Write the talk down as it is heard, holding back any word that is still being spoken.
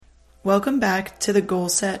Welcome back to the Goal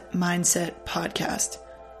Set Mindset podcast.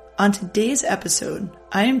 On today's episode,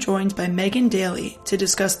 I am joined by Megan Daly to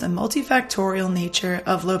discuss the multifactorial nature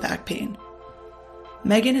of low back pain.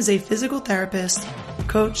 Megan is a physical therapist,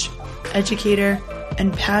 coach, educator,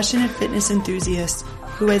 and passionate fitness enthusiast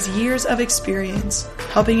who has years of experience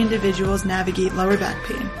helping individuals navigate lower back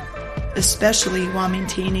pain, especially while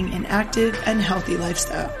maintaining an active and healthy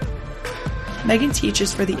lifestyle. Megan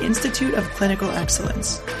teaches for the Institute of Clinical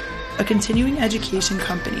Excellence, a continuing education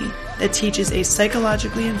company that teaches a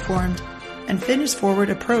psychologically informed and fitness-forward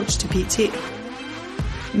approach to PT.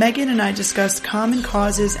 Megan and I discussed common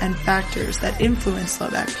causes and factors that influence low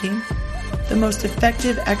back pain, the most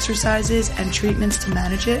effective exercises and treatments to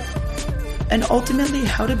manage it, and ultimately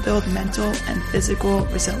how to build mental and physical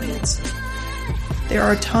resilience. There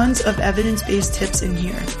are tons of evidence-based tips in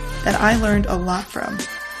here that I learned a lot from.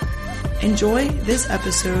 Enjoy this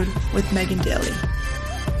episode with Megan Daly.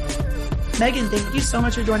 Megan, thank you so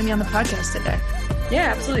much for joining me on the podcast today. Yeah,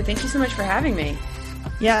 absolutely. Thank you so much for having me.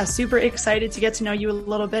 Yeah, super excited to get to know you a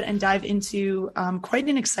little bit and dive into quite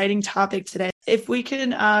an exciting topic today. If we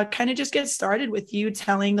can kind of just get started with you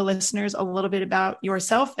telling the listeners a little bit about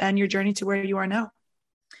yourself and your journey to where you are now.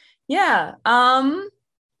 Yeah. I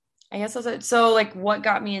guess so like what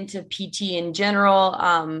got me into PT in general.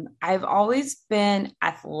 I've always been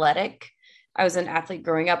athletic. I was an athlete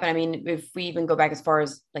growing up. And I mean, if we even go back as far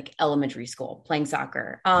as like elementary school, playing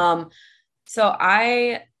soccer.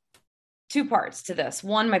 Two parts to this.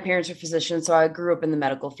 One, my parents are physicians. So I grew up in the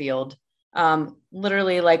medical field.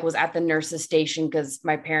 Literally like was at the nurse's station because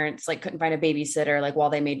my parents like couldn't find a babysitter, like while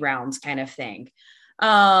they made rounds kind of thing.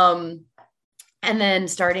 And then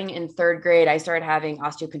starting in third grade, I started having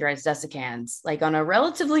osteochondritis dissecans, like on a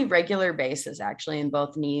relatively regular basis, actually in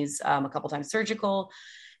both knees, a couple times surgical,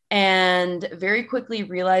 and very quickly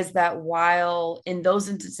realized that while in those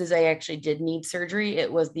instances, I actually did need surgery,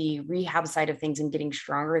 it was the rehab side of things and getting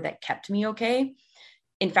stronger that kept me okay.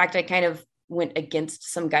 In fact, I kind of went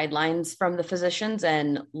against some guidelines from the physicians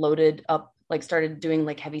and loaded up, like started doing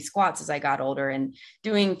like heavy squats as I got older and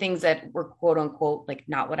doing things that were quote unquote, like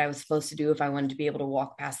not what I was supposed to do if I wanted to be able to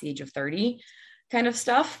walk past the age of 30 kind of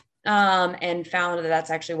stuff. And found that that's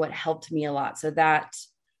actually what helped me a lot. So that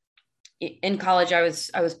in college, I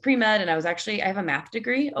was pre-med and I have a math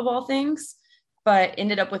degree of all things, but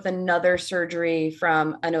ended up with another surgery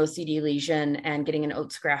from an OCD lesion and getting an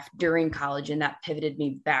Oates graft during college. And that pivoted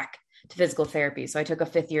me back to physical therapy. So I took a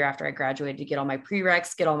 5th year after I graduated to get all my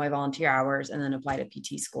prereqs, get all my volunteer hours, and then apply to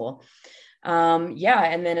PT school. And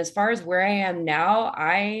then as far as where I am now,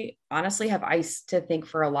 I honestly have ICE to thank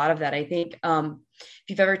for a lot of that. I think if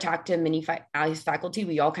you've ever talked to many ICE faculty,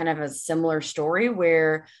 we all kind of have a similar story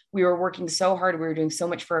where we were working so hard, we were doing so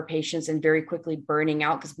much for our patients and very quickly burning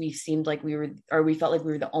out because we felt like we were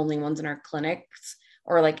the only ones in our clinics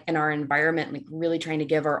or like in our environment, like really trying to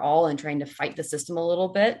give our all and trying to fight the system a little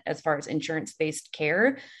bit as far as insurance-based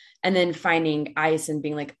care. And then finding ICE and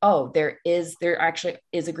being like, oh, there actually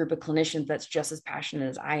is a group of clinicians that's just as passionate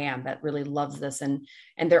as I am that really loves this. And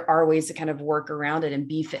there are ways to kind of work around it and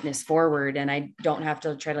be fitness forward. And I don't have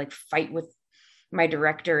to try to like fight with my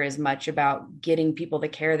director as much about getting people the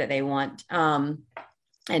care that they want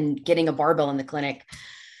and getting a barbell in the clinic.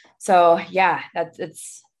 So yeah, that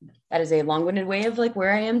is a long-winded way of like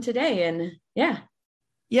where I am today. And yeah.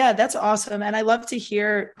 Yeah, that's awesome. And I love to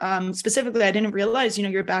hear specifically, I didn't realize,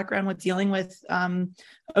 your background with dealing with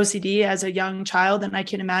OCD as a young child. And I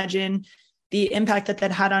can imagine the impact that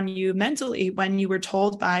had on you mentally when you were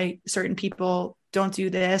told by certain people, don't do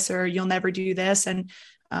this, or you'll never do this. And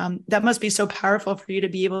that must be so powerful for you to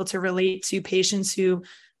be able to relate to patients who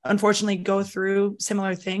unfortunately go through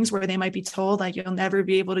similar things where they might be told like, you'll never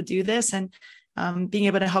be able to do this. And being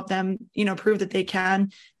able to help them, prove that they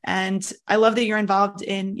can. And I love that you're involved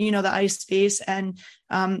in, the ICE space. And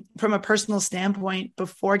from a personal standpoint,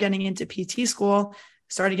 before getting into PT school,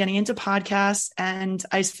 started getting into podcasts, and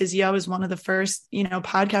ICE Physio is one of the first,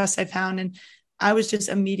 podcasts I found. And I was just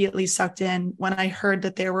immediately sucked in when I heard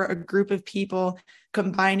that there were a group of people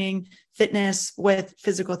combining fitness with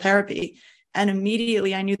physical therapy. And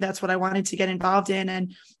immediately I knew that's what I wanted to get involved in.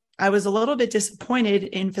 And I was a little bit disappointed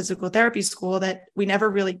in physical therapy school that we never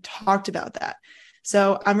really talked about that.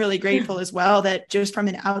 So I'm really grateful as well that just from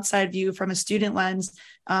an outside view, from a student lens,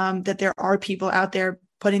 that there are people out there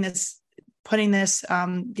putting these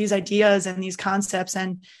ideas and these concepts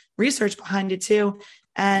and research behind it too.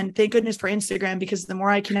 And thank goodness for Instagram, because the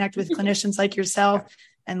more I connect with clinicians like yourself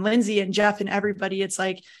and Lindsay and Jeff and everybody, it's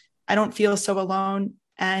like, I don't feel so alone.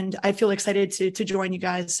 And I feel excited to join you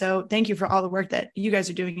guys. So thank you for all the work that you guys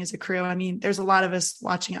are doing as a crew. I mean, there's a lot of us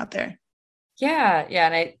watching out there. Yeah.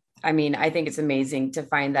 And I mean, I think it's amazing to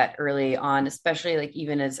find that early on, especially like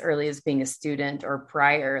even as early as being a student or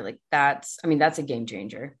prior, like that's a game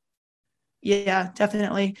changer. Yeah,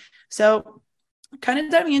 definitely. So, kind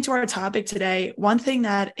of diving into our topic today, one thing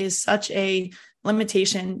that is such a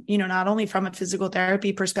limitation, not only from a physical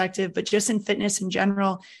therapy perspective, but just in fitness in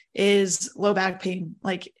general, is low back pain.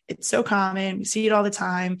 Like, it's so common, we see it all the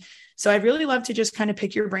time. So I'd really love to just kind of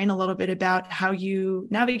pick your brain a little bit about how you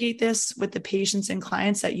navigate this with the patients and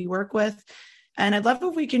clients that you work with. And I'd love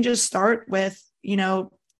if we can just start with,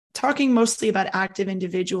 talking mostly about active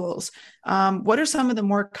individuals. What are some of the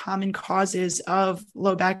more common causes of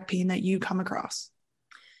low back pain that you come across?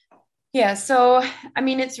 Yeah. So, I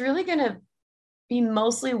mean, it's really going to be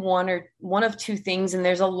mostly one of two things. And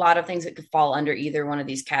there's a lot of things that could fall under either one of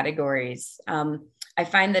these categories. I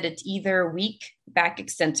find that it's either weak back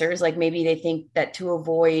extensors, like maybe they think that to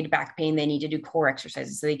avoid back pain, they need to do core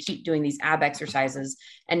exercises. So they keep doing these ab exercises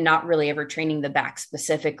and not really ever training the back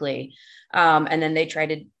specifically. And then they try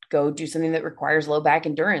to go do something that requires low back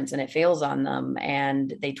endurance and it fails on them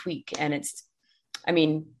and they tweak. And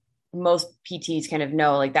most PTs kind of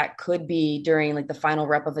know like that could be during like the final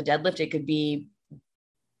rep of a deadlift. It could be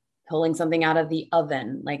pulling something out of the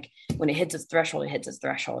oven. Like when it hits its threshold, it hits its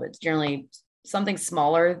threshold. It's generally something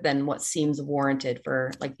smaller than what seems warranted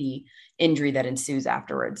for like the injury that ensues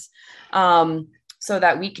afterwards. So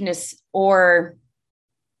that weakness, or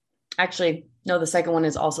actually, no, the second one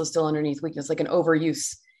is also still underneath weakness, like an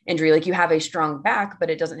overuse injury. Like you have a strong back,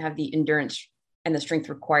 but it doesn't have the endurance and the strength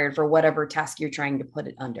required for whatever task you're trying to put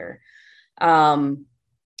it under.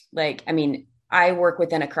 I work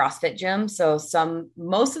within a CrossFit gym. So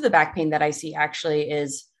most of the back pain that I see actually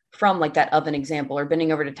is from like that oven example or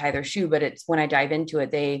bending over to tie their shoe. But it's when I dive into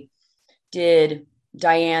it, they did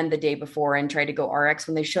Diane the day before and tried to go RX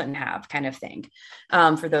when they shouldn't have, kind of thing.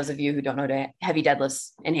 For those of you who don't know, heavy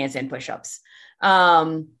deadlifts and handstand push-ups.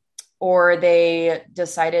 Or they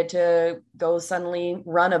decided to go suddenly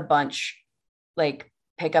run a bunch, like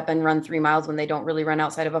pick up and run 3 miles when they don't really run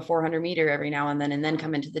outside of a 400 meter every now and then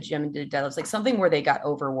come into the gym and do deadlifts, like something where they got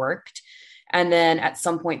overworked. And then at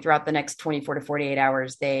some point throughout the next 24 to 48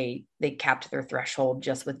 hours, they capped their threshold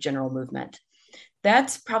just with general movement.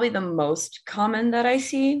 That's probably the most common that I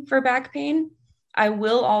see for back pain. I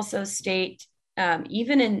will also state,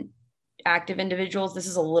 even in active individuals, this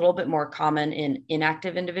is a little bit more common in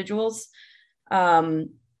inactive individuals. But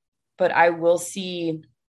I will see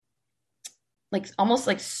like almost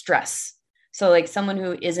like stress. So like someone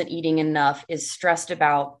who isn't eating enough is stressed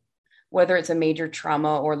about whether it's a major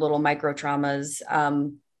trauma or little micro traumas.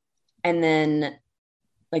 And then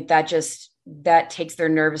like that takes their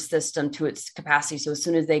nervous system to its capacity. So as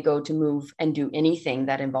soon as they go to move and do anything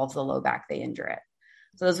that involves the low back, they injure it.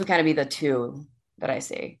 So those would kind of be the two that I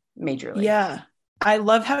see majorly. Yeah. I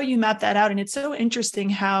love how you map that out. And it's so interesting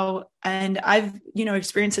how, and I've,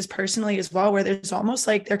 experienced this personally as well, where there's almost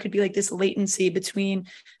like there could be like this latency between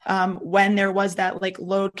when there was that like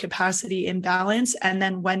load capacity imbalance and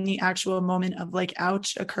then when the actual moment of like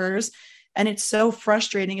ouch occurs. And it's so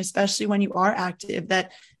frustrating, especially when you are active,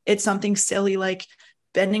 that it's something silly like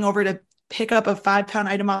bending over to pick up a 5-pound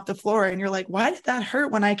item off the floor. And you're like, why did that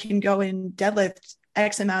hurt when I can go and deadlift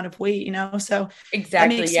X amount of weight, So exactly. That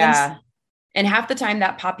makes Yeah. sense. And half the time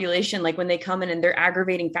that population, like when they come in and their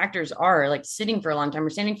aggravating factors are like sitting for a long time or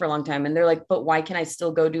standing for a long time. And they're like, but why can I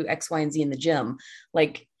still go do X, Y, and Z in the gym?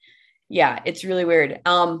 Like, yeah, it's really weird.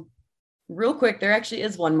 Real quick, there actually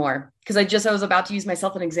is one more because I was about to use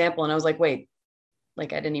myself an example and I was like, wait,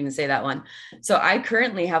 like I didn't even say that one. So I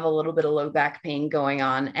currently have a little bit of low back pain going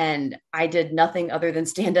on and I did nothing other than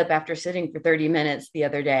stand up after sitting for 30 minutes the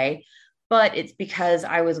other day. But it's because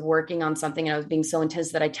I was working on something and I was being so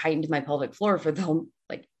intense that I tightened my pelvic floor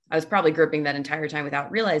I was probably gripping that entire time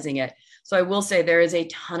without realizing it. So I will say there is a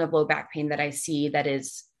ton of low back pain that I see that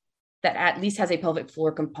at least has a pelvic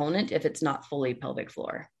floor component if it's not fully pelvic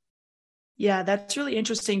floor. Yeah, that's really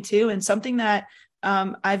interesting too. And something that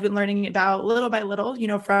I've been learning about little by little,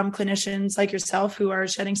 from clinicians like yourself who are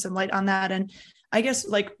shedding some light on that. And I guess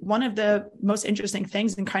like one of the most interesting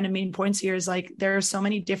things and kind of main points here is like there are so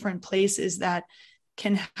many different places that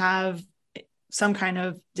can have some kind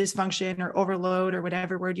of dysfunction or overload or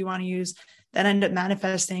whatever word you want to use that end up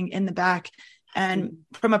manifesting in the back. And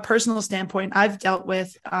from a personal standpoint, I've dealt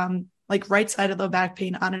with like right-sided low back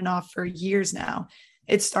pain on and off for years now.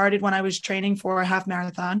 It started when I was training for a half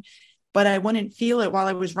marathon, but I wouldn't feel it while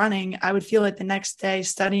I was running. I would feel it the next day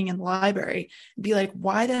studying in the library, be like,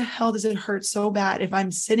 why the hell does it hurt so bad if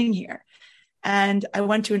I'm sitting here? And I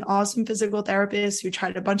went to an awesome physical therapist who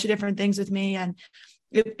tried a bunch of different things with me. And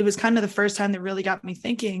it was kind of the first time that really got me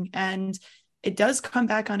thinking. And it does come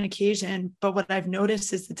back on occasion. But what I've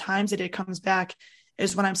noticed is the times that it comes back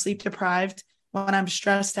is when I'm sleep deprived, when I'm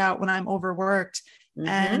stressed out, when I'm overworked. Mm-hmm.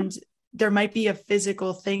 And there might be a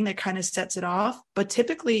physical thing that kind of sets it off. But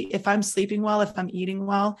typically, if I'm sleeping well, if I'm eating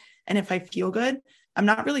well, and if I feel good, I'm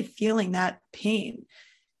not really feeling that pain.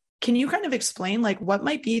 Can you kind of explain like what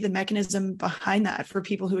might be the mechanism behind that for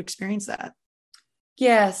people who experience that?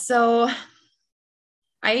 Yeah. So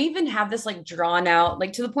I even have this like drawn out,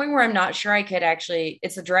 like to the point where I'm not sure I could actually,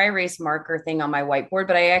 it's a dry erase marker thing on my whiteboard,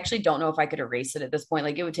 but I actually don't know if I could erase it at this point.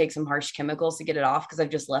 Like it would take some harsh chemicals to get it off because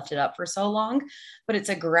I've just left it up for so long. But it's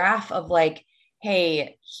a graph of like,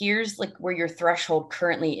 hey, here's like where your threshold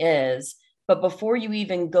currently is. But before you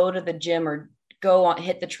even go to the gym or go on,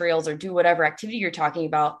 hit the trails or do whatever activity you're talking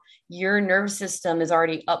about, your nervous system is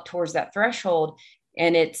already up towards that threshold.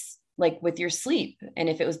 And it's like with your sleep. And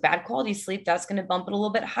if it was bad quality sleep, that's going to bump it a little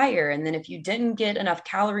bit higher. And then if you didn't get enough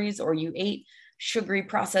calories or you ate sugary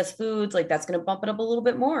processed foods, like that's going to bump it up a little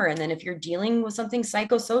bit more. And then if you're dealing with something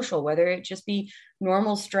psychosocial, whether it just be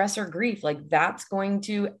normal stress or grief, like that's going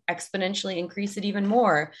to exponentially increase it even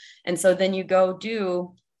more. And so then you go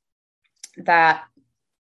do that,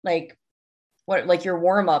 like what, like your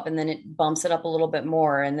warm up, and then it bumps it up a little bit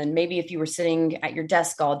more. And then maybe if you were sitting at your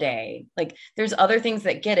desk all day, like there's other things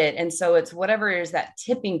that get it. And so it's whatever is that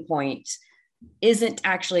tipping point isn't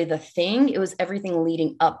actually the thing. It was everything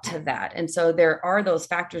leading up to that. And so there are those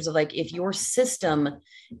factors of like, if your system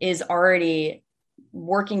is already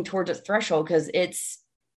working towards its threshold, because it's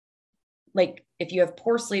like, if you have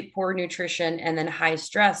poor sleep, poor nutrition, and then high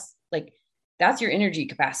stress, like that's your energy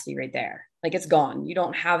capacity right there. Like it's gone. You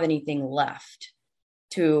don't have anything left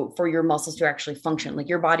for your muscles to actually function. Like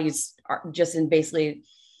your body's are just in basically,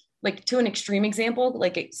 like to an extreme example,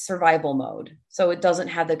 like a survival mode. So it doesn't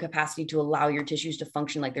have the capacity to allow your tissues to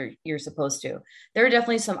function like you're supposed to. There are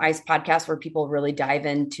definitely some ICE podcasts where people really dive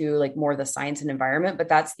into like more of the science and environment, but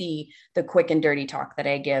that's the quick and dirty talk that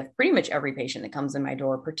I give pretty much every patient that comes in my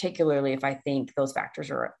door, particularly if I think those factors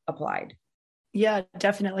are applied. Yeah,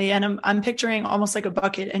 definitely. And I'm picturing almost like a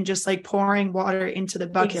bucket and just like pouring water into the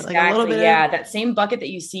bucket, Exactly. like a little bit Yeah. of That same bucket that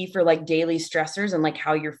you see for like daily stressors and like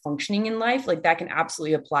how you're functioning in life, like that can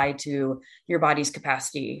absolutely apply to your body's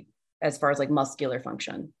capacity as far as like muscular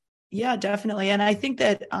function. yeah, definitely. And I think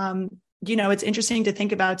that it's interesting to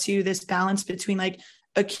think about too, this balance between like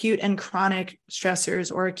acute and chronic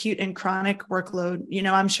stressors or acute and chronic workload.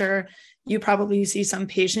 I'm sure you probably see some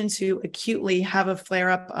patients who acutely have a flare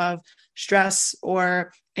up of stress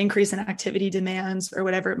or increase in activity demands or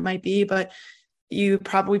whatever it might be. But you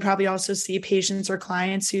probably also see patients or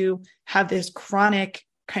clients who have this chronic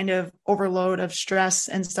kind of overload of stress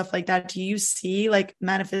and stuff like that. Do you see like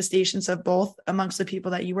manifestations of both amongst the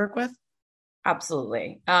people that you work with?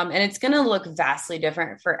 Absolutely. And it's going to look vastly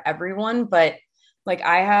different for everyone, but like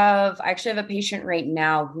I actually have a patient right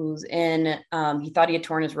now who's he thought he had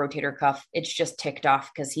torn his rotator cuff. It's just ticked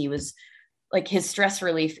off because he was like, his stress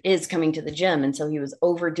relief is coming to the gym. And so he was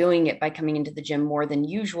overdoing it by coming into the gym more than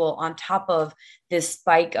usual, on top of this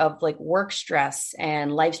spike of like work stress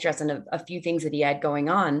and life stress and a few things that he had going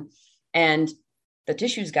on. And the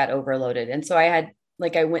tissues got overloaded. And so I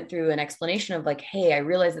went through an explanation of like, hey, I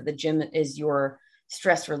realize that the gym is your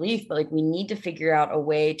stress relief, but like we need to figure out a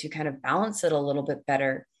way to kind of balance it a little bit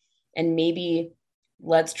better. And maybe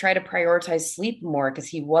let's try to prioritize sleep more, because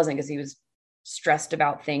he was stressed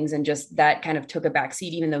about things, and just that kind of took a back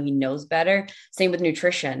seat, even though he knows better. Same with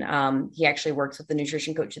nutrition. He actually works with the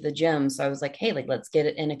nutrition coach at the gym. So I was like, hey, like, let's get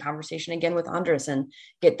it in a conversation again with Andres and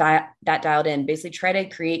get that dialed in. Basically try to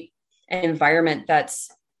create an environment that's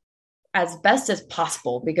as best as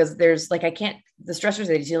possible, because there's like, the stressors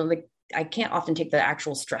that he's dealing with, like, I can't often take the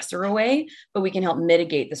actual stressor away, but we can help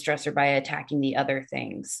mitigate the stressor by attacking the other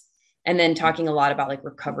things. And then talking a lot about like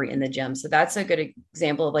recovery in the gym. So that's a good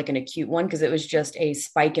example of like an acute one, because it was just a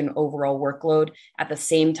spike in overall workload at the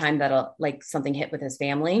same time that like something hit with his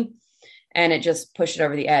family, and it just pushed it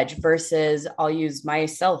over the edge. Versus I'll use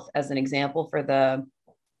myself as an example for the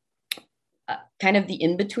kind of the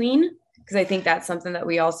in-between, because I think that's something that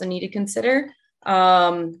we also need to consider.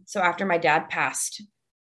 So after my dad passed,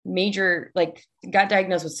 got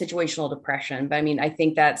diagnosed with situational depression. But I mean, I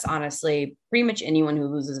think that's honestly pretty much anyone who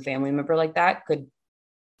loses a family member like that could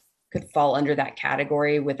fall under that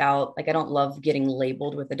category without, like, I don't love getting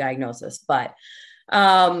labeled with a diagnosis, but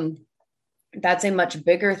that's a much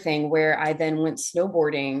bigger thing, where I then went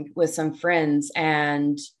snowboarding with some friends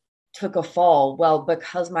and took a fall. Well,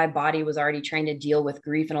 because my body was already trying to deal with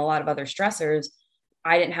grief and a lot of other stressors,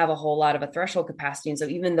 I didn't have a whole lot of a threshold capacity. And so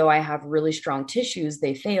even though I have really strong tissues,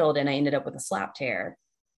 they failed and I ended up with a slap tear.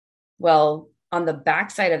 Well, on the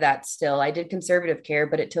backside of that, still, I did conservative care,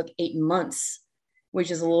 but it took 8 months,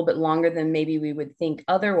 which is a little bit longer than maybe we would think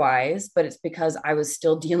otherwise, but it's because I was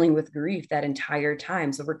still dealing with grief that entire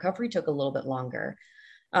time. So recovery took a little bit longer.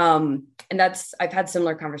 And I've had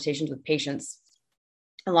similar conversations with patients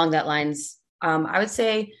along that lines. I would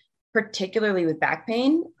say, particularly with back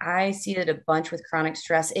pain, I see it a bunch with chronic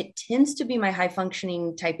stress. It tends to be my high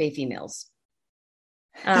functioning type A females.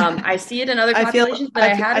 I see it in other populations, but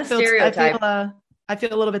I had a stereotype. I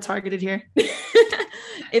feel a little bit targeted here.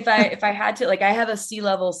 If I had to, like, I have a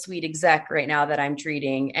C-level suite exec right now that I'm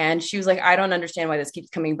treating, and she was like, I don't understand why this keeps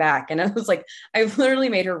coming back. And I was like, I've literally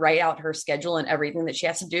made her write out her schedule and everything that she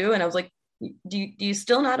has to do. And I was like, do you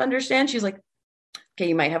still not understand? She's like, okay,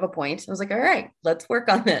 you might have a point. I was like, all right, let's work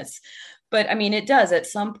on this. But I mean, it does, at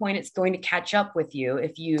some point, it's going to catch up with you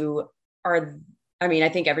if you are, I mean, I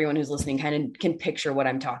think everyone who's listening kind of can picture what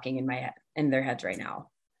I'm talking in their heads right now.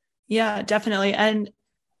 Yeah, definitely. And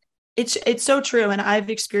it's so true. And I've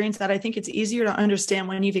experienced that. I think it's easier to understand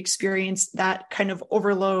when you've experienced that kind of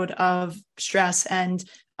overload of stress and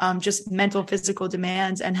just mental, physical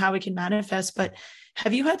demands and how it can manifest. But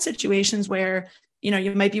have you had situations where,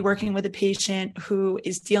 you might be working with a patient who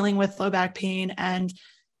is dealing with low back pain and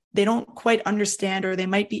they don't quite understand, or they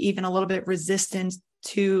might be even a little bit resistant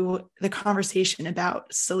to the conversation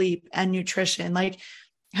about sleep and nutrition? Like,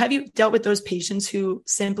 have you dealt with those patients who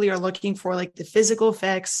simply are looking for like the physical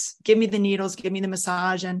fix, give me the needles, give me the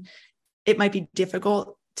massage, and it might be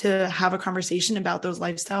difficult to have a conversation about those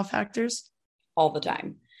lifestyle factors? All the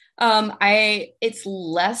time. It's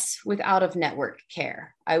less with out of network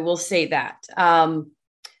care. I will say that,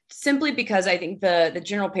 simply because I think the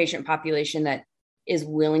general patient population that is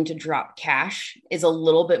willing to drop cash is a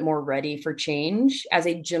little bit more ready for change as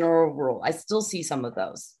a general rule. I still see some of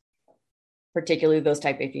those, particularly those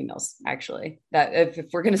type A females, actually, that if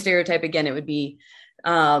we're going to stereotype again, it would be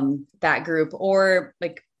that group, or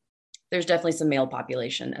like, there's definitely some male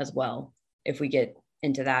population as well. If we get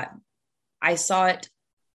into that, I saw it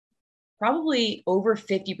probably over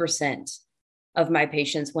 50% of my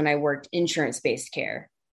patients when I worked insurance-based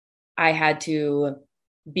care. I had to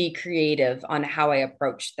be creative on how I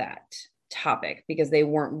approached that topic because they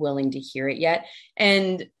weren't willing to hear it yet.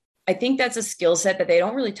 And I think that's a skill set that they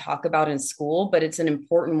don't really talk about in school, but it's an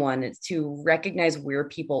important one. It's to recognize where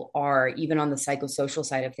people are, even on the psychosocial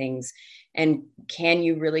side of things. And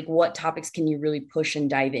what topics can you really push and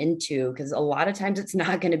dive into? Because a lot of times it's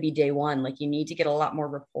not going to be day one. Like, you need to get a lot more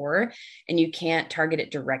rapport, and you can't target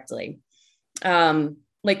it directly. Who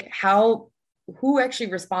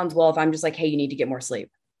actually responds well if I'm just like, hey, you need to get more sleep?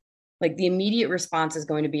 Like, the immediate response is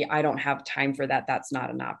going to be, I don't have time for that. That's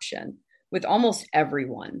not an option with almost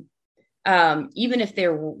everyone. Even if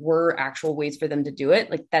there were actual ways for them to do it,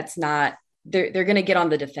 like, that's not, they're going to get on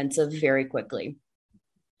the defensive very quickly.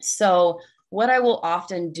 So what I will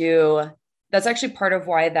often do, that's actually part of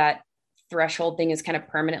why that threshold thing is kind of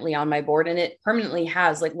permanently on my board. And it permanently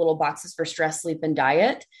has like little boxes for stress, sleep, and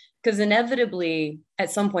diet, because inevitably at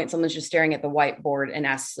some point, someone's just staring at the whiteboard and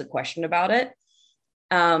asks a question about it.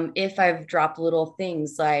 If I've dropped little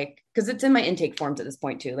things like, because it's in my intake forms at this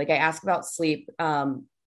point too, like I ask about sleep,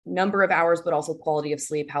 number of hours, but also quality of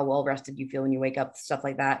sleep, how well rested you feel when you wake up, stuff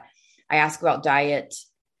like that. I ask about diet.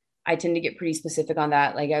 I tend to get pretty specific on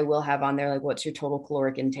that. Like, I will have on there, like, what's your total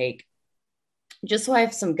caloric intake? Just so I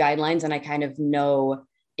have some guidelines and I kind of know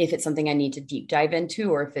if it's something I need to deep dive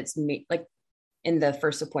into, or if it's like in the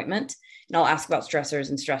first appointment. And I'll ask about stressors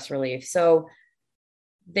and stress relief. So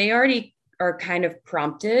they already are kind of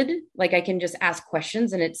prompted. Like, I can just ask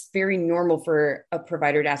questions, and it's very normal for a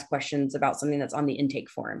provider to ask questions about something that's on the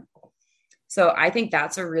intake form. So I think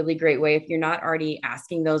that's a really great way. If you're not already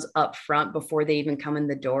asking those up front before they even come in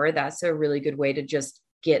the door, that's a really good way to just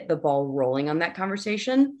get the ball rolling on that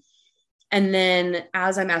conversation. And then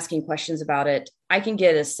as I'm asking questions about it, I can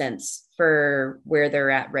get a sense for where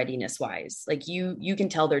they're at readiness wise. Like, you can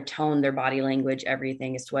tell their tone, their body language,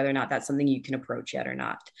 everything, as to whether or not that's something you can approach yet or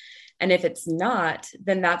not. And if it's not,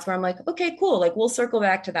 then that's where I'm like, okay, cool. Like, we'll circle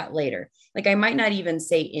back to that later. Like, I might not even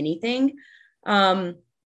say anything.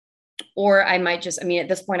 Or I might just, at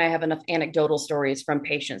this point, I have enough anecdotal stories from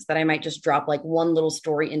patients that I might just drop like one little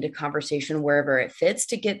story into conversation wherever it fits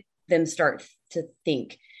to get them start to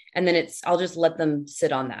think. And then I'll just let them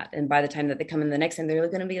sit on that. And by the time that they come in the next time, they're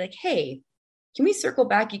going to be like, hey, can we circle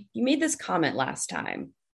back? You made this comment last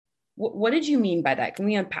time. What did you mean by that? Can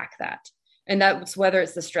we unpack that? And that's whether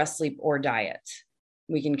it's the stress, sleep, or diet.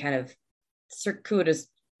 We can kind of circuitous,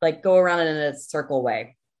 like, go around it in a circle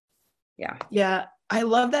way. Yeah. Yeah. I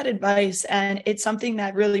love that advice. And it's something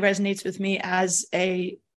that really resonates with me as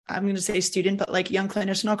a I'm going to say student, but like young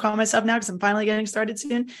clinician, I'll call myself now because I'm finally getting started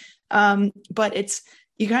soon. But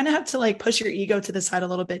you kind of have to like push your ego to the side a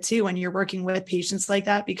little bit too when you're working with patients like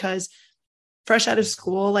that, because fresh out of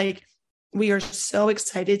school, like we are so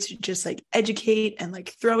excited to just like educate and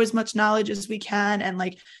like throw as much knowledge as we can and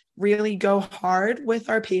like really go hard with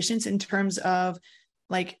our patients in terms of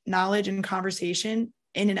like knowledge and conversation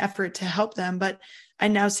in an effort to help them. But I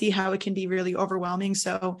now see how it can be really overwhelming.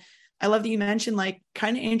 So I love that you mentioned like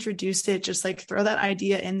kind of introduce it, just like throw that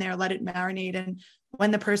idea in there, let it marinate. And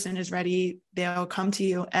when the person is ready, they'll come to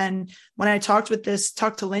you. And when I talked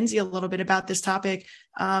to Lindsay a little bit about this topic,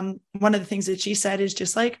 one of the things that she said is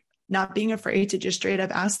just like not being afraid to just straight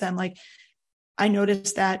up ask them, like, I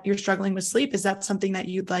noticed that you're struggling with sleep. Is that something that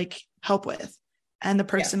you'd like help with? And the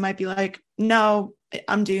person might be like, no,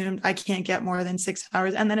 I'm doomed. I can't get more than 6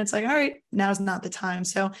 hours. And then it's like, all right, now's not the time.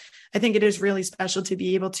 So I think it is really special to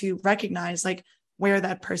be able to recognize like where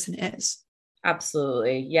that person is.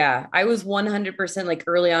 Absolutely. Yeah. I was 100% like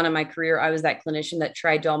early on in my career, I was that clinician that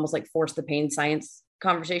tried to almost like force the pain science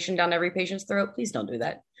conversation down every patient's throat. Please don't do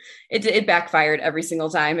that. It backfired every single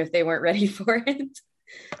time if they weren't ready for it.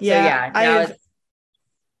 Yeah. So yeah,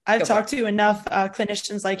 I've talked to enough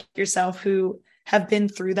clinicians like yourself who have been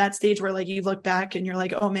through that stage where like you look back and you're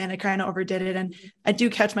like, oh man, I kind of overdid it. And I do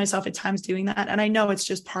catch myself at times doing that. And I know it's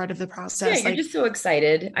just part of the process. Yeah, you're just so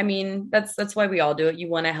excited. I mean, that's why we all do it. You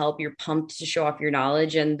want to help, you're pumped to show off your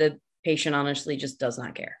knowledge, and the patient honestly just does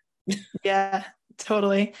not care. Yeah,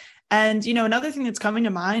 totally. And, another thing that's coming to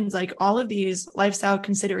mind is like all of these lifestyle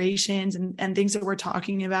considerations and things that we're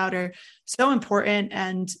talking about are so important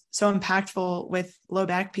and so impactful with low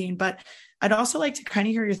back pain. But I'd also like to kind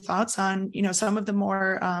of hear your thoughts on, some of the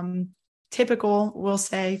more typical, we'll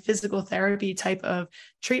say, physical therapy type of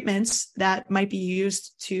treatments that might be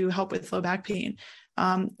used to help with low back pain.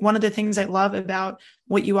 One of the things I love about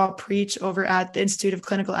what you all preach over at the Institute of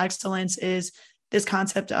Clinical Excellence is this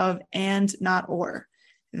concept of and not or,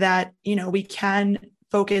 that, we can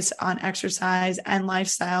focus on exercise and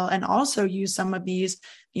lifestyle and also use some of these,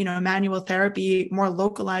 manual therapy, more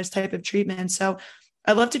localized type of treatment. So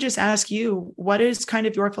I'd love to just ask you, what is kind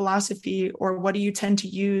of your philosophy, or what do you tend to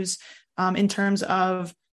use in terms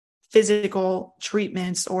of physical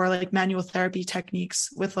treatments or like manual therapy techniques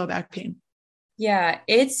with low back pain? Yeah,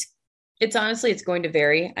 it's honestly, it's going to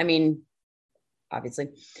vary. I mean, obviously.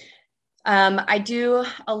 I do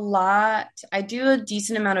a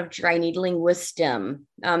decent amount of dry needling with stim.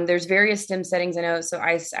 There's various stim settings I know. So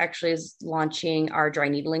ICE actually is launching our dry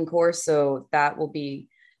needling course. So that will be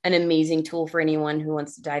an amazing tool for anyone who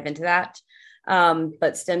wants to dive into that.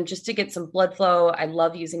 But stim, just to get some blood flow, I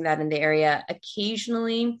love using that in the area.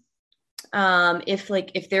 Occasionally,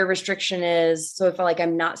 if their restriction is, so if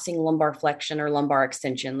I'm not seeing lumbar flexion or lumbar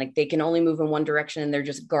extension, like they can only move in one direction and they're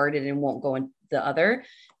just guarded and won't go in the other,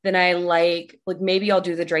 then I like maybe I'll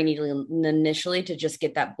do the dry needling initially to just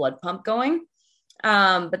get that blood pump going.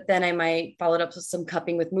 But then I might follow it up with some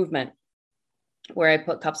cupping with movement, where I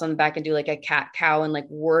put cups on the back and do like a cat cow and like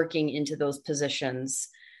working into those positions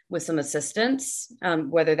with some assistance,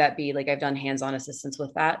 whether that be like I've done hands-on assistance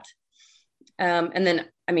with that. And then,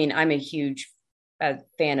 I mean, I'm a huge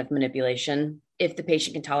fan of manipulation if the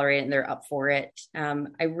patient can tolerate it and they're up for it.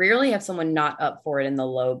 I rarely have someone not up for it in the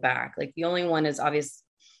low back. Like the only one is obvious.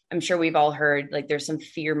 I'm sure we've all heard, like there's some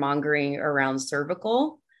fear mongering around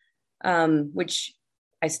cervical, which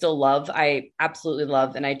I still love. I absolutely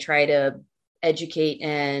love. And I try to educate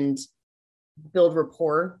and build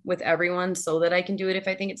rapport with everyone so that I can do it if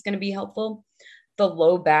I think it's going to be helpful. The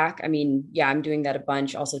low back, I mean, yeah, I'm doing that a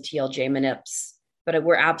bunch. Also TLJ manips, but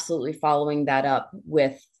we're absolutely following that up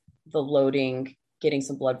with the loading, getting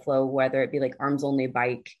some blood flow, whether it be like arms only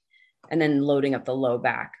bike, and then loading up the low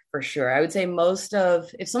back for sure. I would say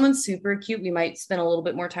if someone's super acute, we might spend a little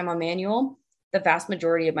bit more time on manual. The vast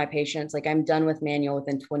majority of my patients, like I'm done with manual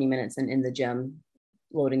within 20 minutes and in the gym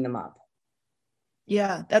loading them up.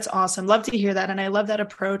 Yeah, that's awesome. Love to hear that. And I love that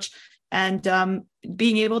approach. And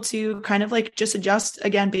being able to kind of like just adjust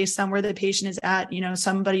again based on where the patient is at.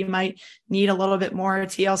 Somebody might need a little bit more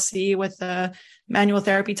TLC with the manual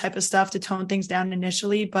therapy type of stuff to tone things down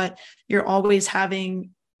initially, but you're always having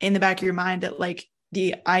in the back of your mind that like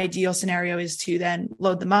the ideal scenario is to then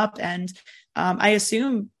load them up. And I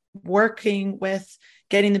assume working with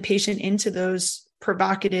getting the patient into those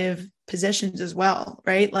provocative positions as well,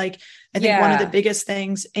 right? Like I think one of the biggest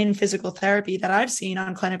things in physical therapy that I've seen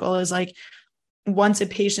on clinical is like once a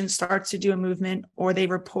patient starts to do a movement or they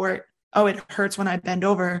report, oh, it hurts when I bend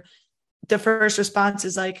over, the first response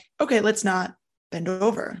is like, okay, let's not bend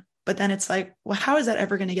over. but then it's like, well, how is that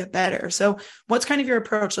ever going to get better? So what's kind of your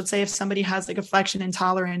approach? Let's say if somebody has like a flexion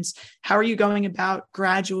intolerance, how are you going about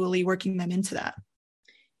gradually working them into that?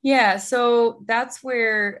 Yeah, so that's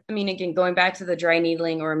where, I mean, again, going back to the dry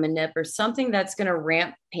needling or a manip or something that's going to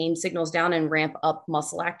ramp pain signals down and ramp up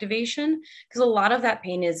muscle activation, because a lot of that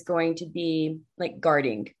pain is going to be like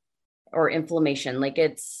guarding or inflammation. Like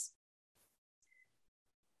it's,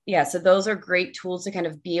 yeah, so those are great tools to kind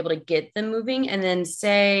of be able to get them moving. And then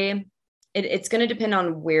say it's going to depend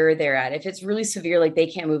on where they're at. If it's really severe, like they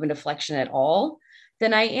can't move into flexion at all,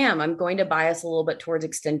 then I'm going to bias a little bit towards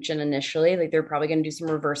extension initially. Like they're probably going to do some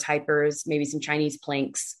reverse hypers, maybe some Chinese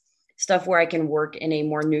planks, stuff where I can work in a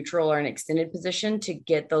more neutral or an extended position to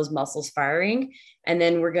get those muscles firing. And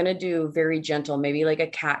then we're going to do very gentle, maybe like a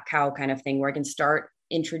cat cow kind of thing where I can start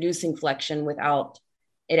introducing flexion without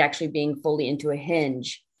it actually being fully into a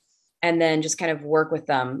hinge, and then just kind of work with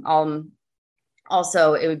them.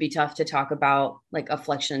 Also, it would be tough to talk about like a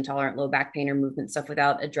flexion intolerant low back pain or movement stuff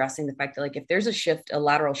without addressing the fact that like if there's a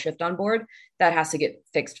lateral shift on board, that has to get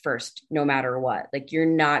fixed first, no matter what. Like you're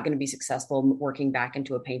not going to be successful working back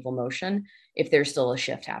into a painful motion if there's still a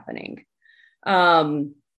shift happening.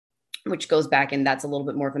 Which goes back, and that's a little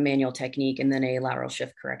bit more of a manual technique and then a lateral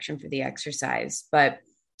shift correction for the exercise. But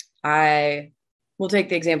I will take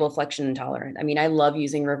the example of flexion intolerant. I mean, I love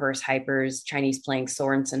using reverse hypers, Chinese planks,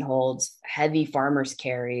 Sorensen holds, heavy farmer's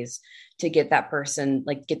carries to get that person,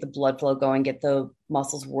 like get the blood flow going, get the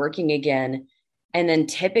muscles working again. And then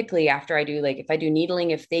typically after I do, like if I do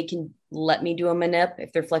needling, if they can let me do a manip,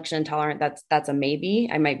 if they're flexion intolerant, that's a maybe.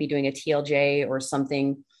 I might be doing a TLJ or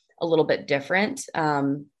something a little bit different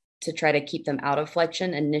to try to keep them out of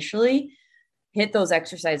flexion initially. Hit those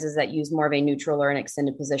exercises that use more of a neutral or an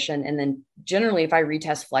extended position. And then generally, if I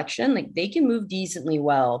retest flexion, like they can move decently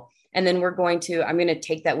well. And then I'm going to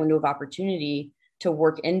take that window of opportunity to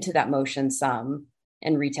work into that motion some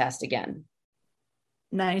and retest again.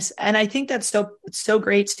 Nice. And I think that's so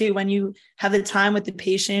great too, when you have the time with the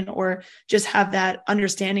patient or just have that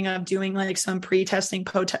understanding of doing like some pre-testing,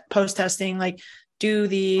 post-testing, like do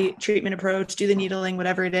the treatment approach, do the needling,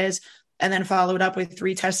 whatever it is, and then follow it up with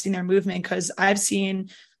retesting their movement. Cause I've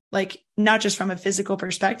seen like, not just from a physical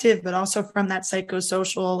perspective, but also from that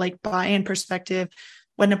psychosocial, like buy-in perspective,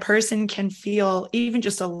 when a person can feel even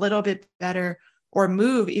just a little bit better or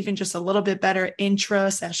move even just a little bit better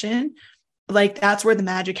intra session, like that's where the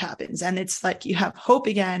magic happens. And it's like, you have hope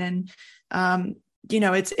again. And,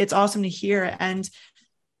 it's awesome to hear. And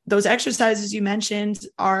those exercises you mentioned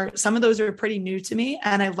some of those are pretty new to me.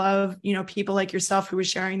 And I love, people like yourself who were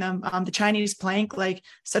sharing them. The Chinese plank, like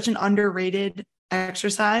such an underrated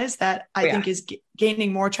exercise that I think is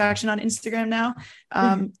gaining more traction on Instagram now.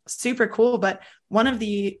 Super cool. But one of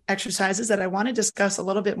the exercises that I want to discuss a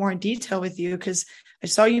little bit more in detail with you, because I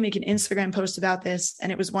saw you make an Instagram post about this,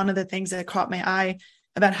 and it was one of the things that caught my eye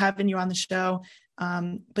about having you on the show.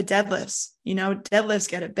 But deadlifts, deadlifts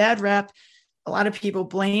get a bad rep. A lot of people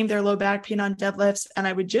blame their low back pain on deadlifts. And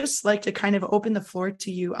I would just like to kind of open the floor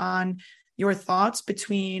to you on your thoughts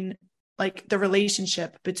between like the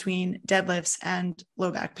relationship between deadlifts and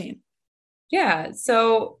low back pain. Yeah.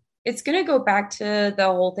 So it's going to go back to the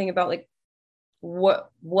whole thing about like,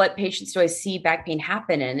 what patients do I see back pain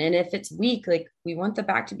happen in? And if it's weak, like we want the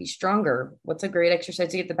back to be stronger. What's a great exercise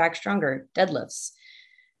to get the back stronger? Deadlifts.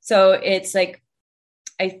 So it's like,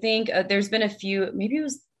 I think there's been a few, maybe it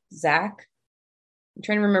was Zach. I'm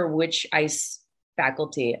trying to remember which ICE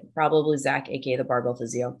faculty, probably Zach, aka the barbell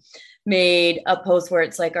physio, made a post where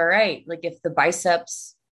it's like, all right, like if the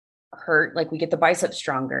biceps hurt, like we get the biceps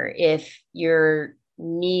stronger. If you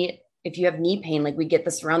have knee pain, like we get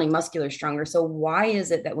the surrounding muscular stronger. So why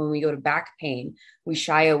is it that when we go to back pain, we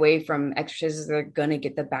shy away from exercises that are going to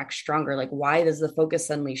get the back stronger? Like why does the focus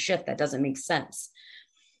suddenly shift? That doesn't make sense.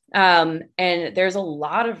 And there's a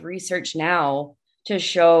lot of research now to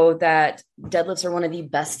show that deadlifts are one of the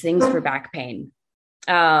best things for back pain.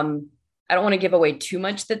 I don't want to give away too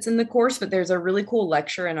much that's in the course, but there's a really cool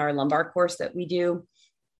lecture in our lumbar course that we do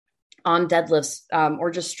on deadlifts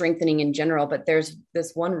or just strengthening in general. But there's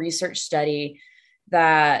this one research study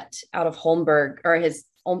that out of Holmberg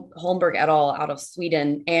et al. Out of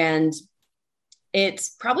Sweden. And it's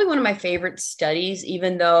probably one of my favorite studies,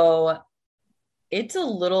 even though it's a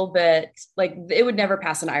little bit like it would never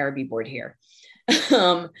pass an IRB board here.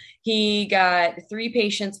 He got 3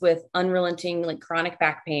 patients with unrelenting like chronic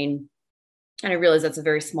back pain. And I realize that's a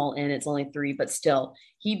very small N, it's only 3, but still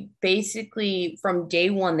he basically from day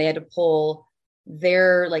one, they had to pull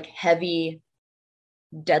their like heavy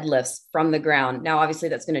deadlifts from the ground. Now, obviously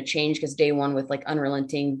that's going to change because day one with like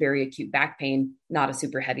unrelenting, very acute back pain, not a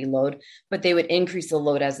super heavy load, but they would increase the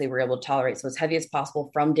load as they were able to tolerate. So as heavy as possible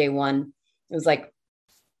from day one. It was like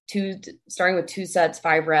starting with 2 sets,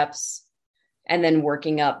 5 reps, and then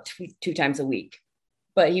working up two times a week.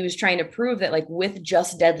 But he was trying to prove that like with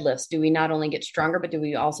just deadlifts, do we not only get stronger, but do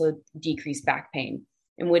we also decrease back pain?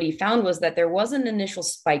 And what he found was that there was an initial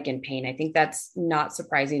spike in pain. I think that's not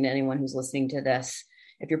surprising to anyone who's listening to this.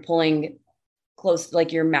 If you're pulling close,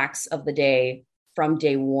 like your max of the day from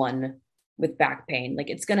day one with back pain, like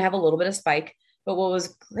it's going to have a little bit of spike. But what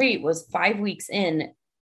was great was 5 weeks in,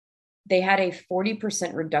 they had a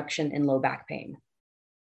 40% reduction in low back pain,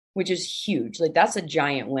 which is huge. Like that's a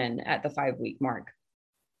giant win at the 5-week mark.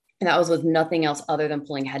 And that was with nothing else other than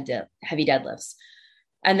pulling heavy deadlifts.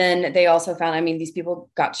 And then they also found, I mean, these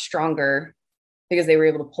people got stronger because they were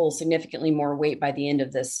able to pull significantly more weight by the end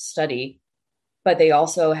of this study, but they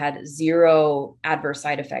also had 0 adverse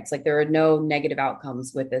side effects. Like there were no negative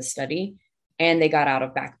outcomes with this study, and they got out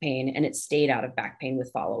of back pain, and it stayed out of back pain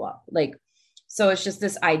with follow-up. Like, so it's just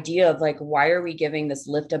this idea of like, why are we giving this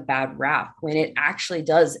lift a bad rap when it actually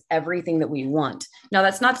does everything that we want? Now,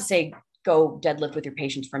 that's not to say go deadlift with your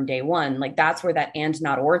patients from day one. Like that's where that and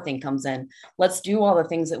not or thing comes in. Let's do all the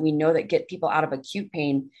things that we know that get people out of acute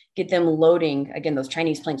pain, get them loading, again, those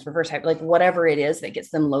Chinese planks, reverse hyper, like whatever it is that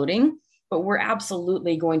gets them loading. But we're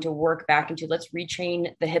absolutely going to work back into, let's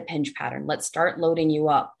retrain the hip hinge pattern. Let's start loading you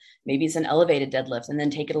up. Maybe it's an elevated deadlift and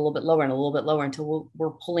then take it a little bit lower and a little bit lower until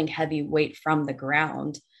we're pulling heavy weight from the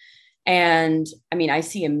ground. And I mean, I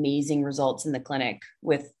see amazing results in the clinic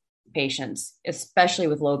with patients, especially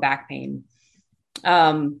with low back pain.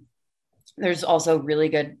 There's also really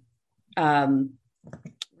good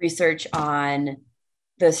research on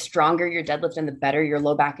the stronger your deadlift and the better your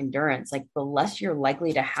low back endurance, like the less you're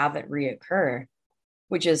likely to have it reoccur,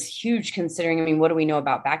 which is huge considering, I mean, what do we know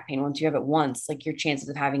about back pain? Once you have it once, like your chances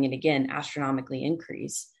of having it again astronomically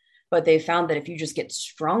increase. But they found that if you just get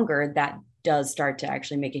stronger, that does start to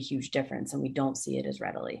actually make a huge difference, and we don't see it as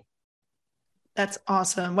readily. That's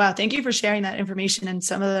awesome. Wow. Thank you for sharing that information and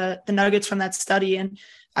some of the nuggets from that study. And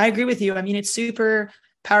I agree with you. I mean, it's super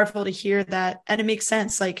powerful to hear that. And it makes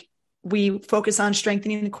sense. Like we focus on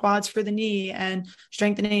strengthening the quads for the knee and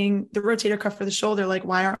strengthening the rotator cuff for the shoulder. Like,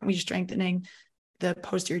 why aren't we strengthening the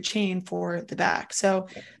posterior chain for the back? So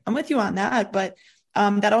I'm with you on that. But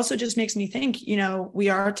that also just makes me think, you know, we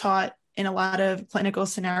are taught in a lot of clinical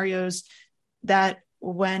scenarios that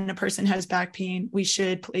when a person has back pain, we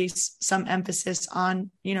should place some emphasis on,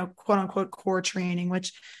 you know, quote unquote core training,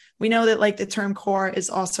 which we know that like the term core is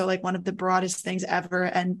also like one of the broadest things ever.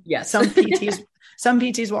 And yes, some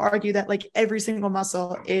PTs will argue that like every single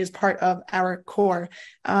muscle is part of our core.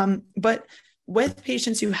 But with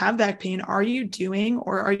patients who have back pain, are you doing,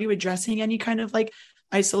 or are you addressing any kind of like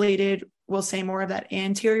isolated, we'll say more of that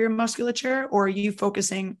anterior musculature, or are you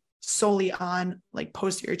focusing solely on like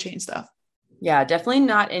posterior chain stuff? Yeah, definitely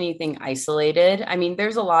not anything isolated. I mean,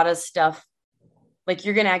 there's a lot of stuff like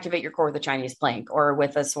you're going to activate your core with a Chinese plank or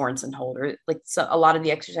with a Sorensen hold, or like so a lot of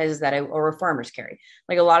the exercises that or a farmer's carry,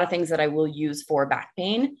 like a lot of things that I will use for back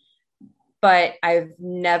pain. But I've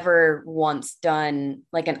never once done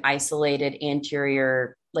like an isolated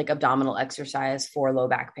anterior, like abdominal exercise for low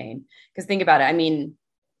back pain. Because think about it. I mean,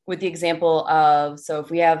 with the example of, so if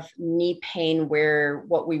we have knee pain where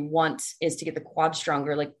what we want is to get the quad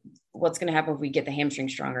stronger, like what's going to happen if we get the hamstring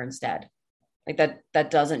stronger instead? Like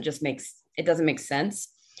that doesn't make sense.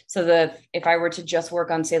 So if I were to just work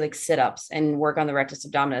on say like sit-ups and work on the rectus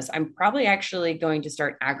abdominis, I'm probably actually going to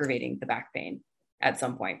start aggravating the back pain at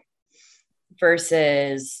some point,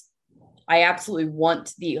 versus I absolutely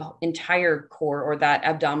want the entire core or that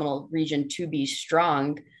abdominal region to be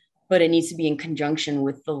strong, but it needs to be in conjunction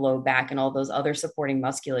with the low back and all those other supporting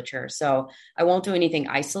musculature. So I won't do anything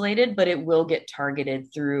isolated, but it will get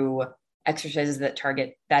targeted through exercises that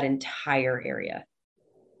target that entire area.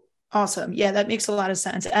 Awesome. Yeah, that makes a lot of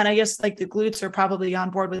sense. And I guess like the glutes are probably on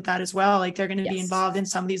board with that as well. Like they're going to be involved in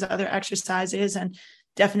some of these other exercises and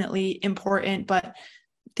definitely important, but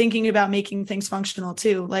thinking about making things functional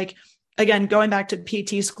too. Like, again, going back to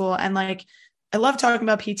PT school, and like, I love talking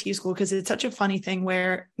about PT school because it's such a funny thing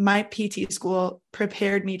where my PT school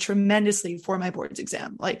prepared me tremendously for my boards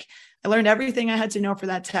exam. Like I learned everything I had to know for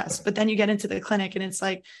that test, but then you get into the clinic and it's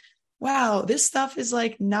like, wow, this stuff is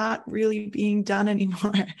like not really being done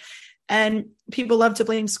anymore. And people love to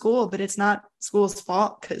blame school, but it's not school's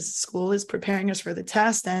fault because school is preparing us for the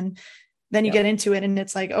test. And then you get into it and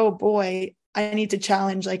it's like, oh boy, I need to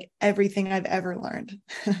challenge like everything I've ever learned.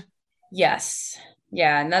 Yes.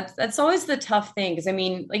 Yeah. And that's always the tough thing. Cause I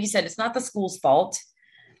mean, like you said, it's not the school's fault.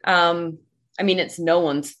 I mean, it's no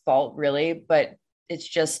one's fault really, but it's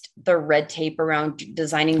just the red tape around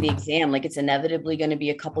designing the exam. Like it's inevitably going to be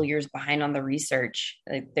a couple years behind on the research.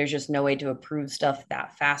 Like, there's just no way to approve stuff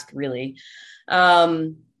that fast, really.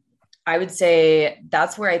 I would say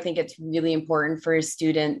that's where I think it's really important for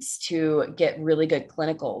students to get really good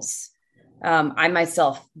clinicals. I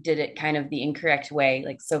myself did it kind of the incorrect way.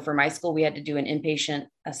 Like, so for my school, we had to do an inpatient,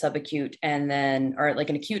 a subacute, and then, or like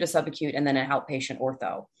an acute, a subacute, and then an outpatient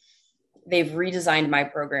ortho. They've redesigned my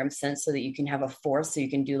program since so that you can have a fourth, so you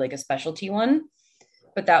can do like a specialty one.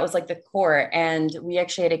 But that was like the core. And we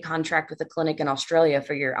actually had a contract with a clinic in Australia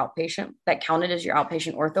for your outpatient that counted as your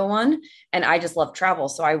outpatient ortho one. And I just love travel.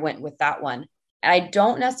 So I went with that one. And I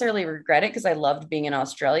don't necessarily regret it because I loved being in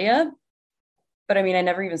Australia. But I mean, I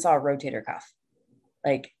never even saw a rotator cuff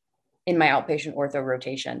like in my outpatient ortho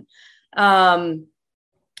rotation.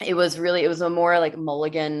 It was a more like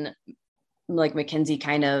Mulligan, like McKinsey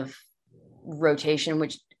kind of rotation,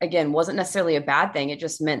 which again wasn't necessarily a bad thing. It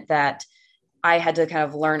just meant that I had to kind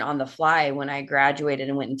of learn on the fly when I graduated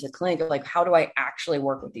and went into clinic, like, how do I actually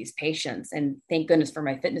work with these patients? And thank goodness for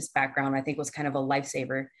my fitness background, I think was kind of a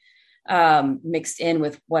lifesaver, mixed in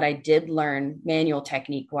with what I did learn manual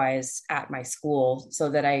technique wise at my school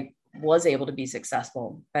so that I was able to be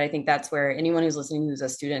successful. But I think that's where anyone who's listening, who's a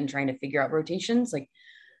student and trying to figure out rotations, like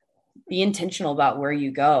be intentional about where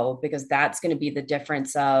you go, because that's going to be the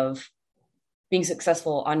difference of being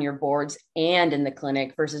successful on your boards and in the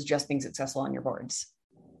clinic versus just being successful on your boards.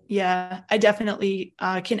 Yeah, I definitely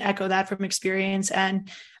can echo that from experience. And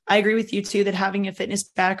I agree with you too, that having a fitness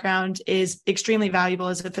background is extremely valuable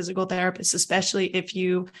as a physical therapist, especially if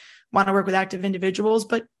you want to work with active individuals,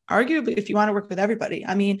 but arguably if you want to work with everybody.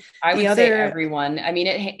 I mean, I would say everyone. I mean,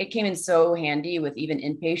 it came in so handy with even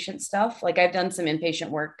inpatient stuff. Like I've done some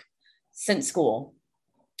inpatient work since school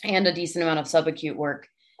and a decent amount of subacute work.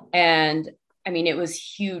 And I mean, it was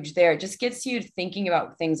huge there. It just gets you thinking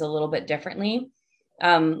about things a little bit differently.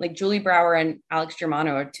 Like Julie Brower and Alex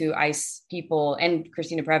Germano are two ICE people, and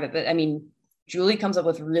Christina Previtt. But I mean, Julie comes up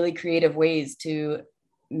with really creative ways to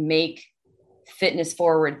make fitness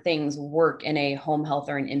forward things work in a home health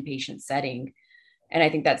or an inpatient setting. And I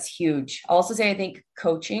think that's huge. I'll also say, I think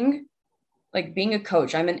coaching, like being a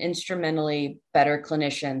coach, I'm an instrumentally better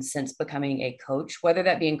clinician since becoming a coach, whether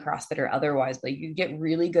that be in CrossFit or otherwise, but you get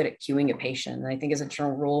really good at cueing a patient. And I think as a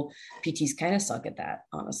general rule, PTs kind of suck at that,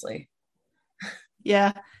 honestly.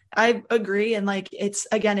 Yeah, I agree. And like,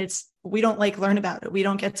 we don't like learn about it. We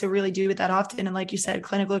don't get to really do it that often. And like you said,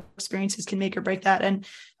 clinical experiences can make or break that. And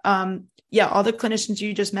yeah, all the clinicians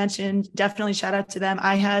you just mentioned, definitely shout out to them.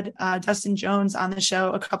 I had Dustin Jones on the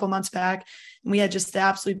show a couple months back, and we had just the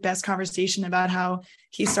absolute best conversation about how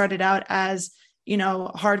he started out as,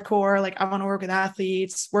 hardcore, like I want to work with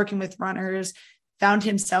athletes, working with runners, found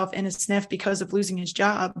himself in a sniff because of losing his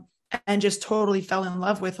job, and just totally fell in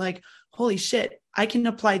love with like, holy shit, I can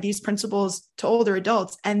apply these principles to older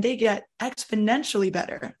adults and they get exponentially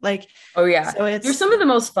better. Like, oh yeah. So you're some of the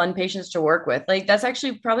most fun patients to work with. Like that's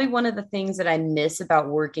actually probably one of the things that I miss about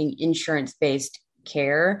working insurance-based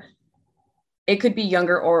care. It could be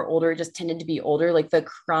younger or older, it just tended to be older, like the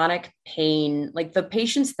chronic pain, like the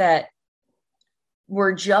patients that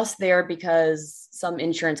were just there because some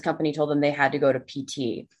insurance company told them they had to go to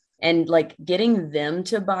PT, and like getting them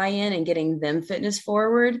to buy in and getting them fitness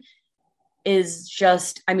forward is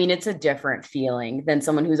just, I mean, it's a different feeling than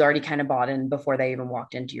someone who's already kind of bought in before they even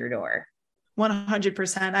walked into your door.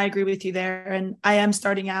 100%. I agree with you there. And I am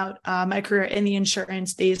starting out my career in the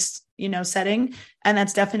insurance-based, setting. And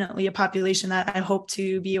that's definitely a population that I hope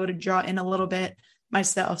to be able to draw in a little bit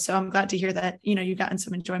myself. So I'm glad to hear that, you've gotten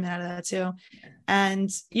some enjoyment out of that too. And,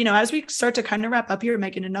 as we start to kind of wrap up here,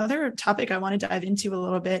 Megan, another topic I want to dive into a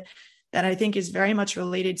little bit that I think is very much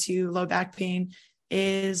related to low back pain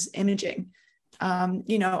is imaging.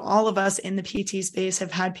 All of us in the PT space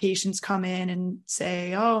have had patients come in and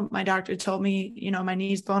say, oh, my doctor told me, my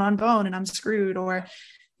knee's bone on bone and I'm screwed. Or,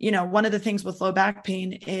 one of the things with low back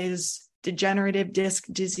pain is degenerative disc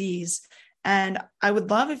disease. And I would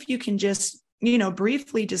love if you can just,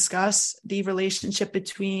 briefly discuss the relationship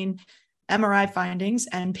between MRI findings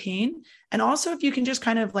and pain. And also if you can just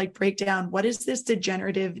kind of like break down, what is this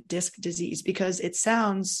degenerative disc disease? Because it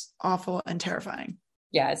sounds awful and terrifying.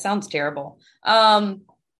 Yeah, it sounds terrible. So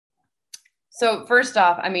first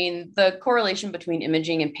off, I mean, the correlation between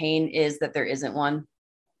imaging and pain is that there isn't one,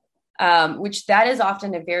 which that is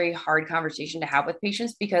often a very hard conversation to have with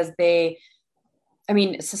patients because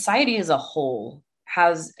society as a whole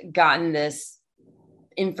has gotten this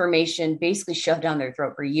information basically shoved down their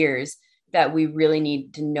throat for years that we really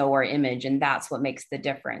need to know our image. And that's what makes the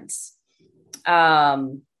difference.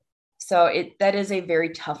 So that is a very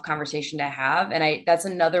tough conversation to have. And that's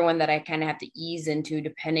another one that I kind of have to ease into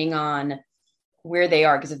depending on where they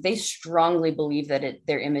are. Because if they strongly believe that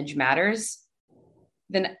their image matters,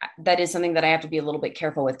 then that is something that I have to be a little bit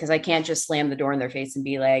careful with, because I can't just slam the door in their face and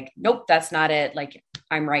be like, nope, that's not it. Like,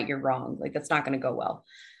 I'm right, you're wrong. Like, that's not going to go well.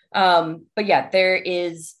 But yeah, there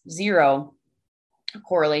is zero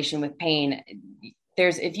correlation with pain.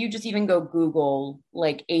 If you just even go Google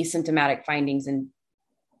like asymptomatic findings in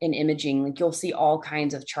imaging, like you'll see all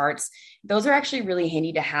kinds of charts. Those are actually really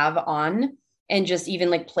handy to have on, and just even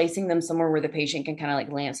like placing them somewhere where the patient can kind of like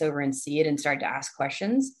glance over and see it and start to ask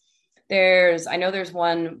questions. I know there's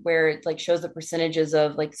one where it like shows the percentages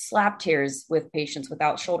of like slap tears with patients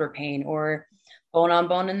without shoulder pain, or bone on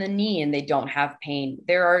bone in the knee and they don't have pain.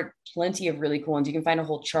 There are plenty of really cool ones. You can find a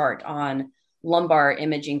whole chart on lumbar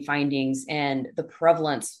imaging findings and the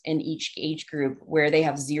prevalence in each age group where they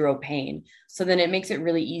have zero pain. So then it makes it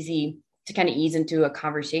really easy to kind of ease into a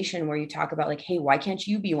conversation where you talk about like, hey, why can't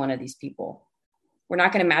you be one of these people? We're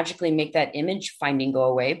not going to magically make that image finding go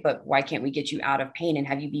away, but why can't we get you out of pain and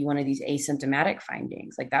have you be one of these asymptomatic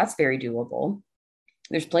findings? Like, that's very doable.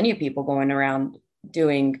 There's plenty of people going around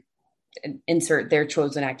doing insert their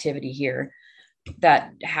chosen activity here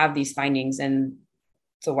that have these findings. And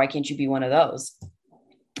so why can't you be one of those?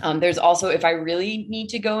 There's also, if I really need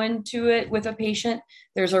to go into it with a patient,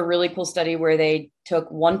 there's a really cool study where they took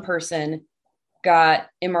one person, got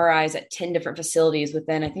MRIs at 10 different facilities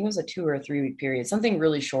within, I think it was a 2 or 3 week period, something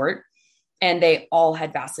really short. And they all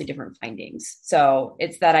had vastly different findings. So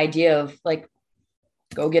it's that idea of like,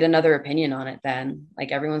 go get another opinion on it then.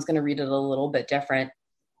 Like, everyone's going to read it a little bit different.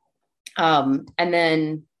 And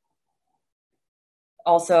then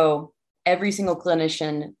also every single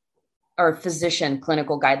clinician or physician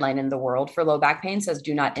clinical guideline in the world for low back pain says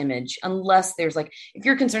do not image unless there's like, if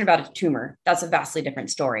you're concerned about a tumor, that's a vastly different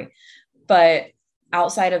story. But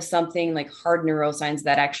outside of something like hard neuroscience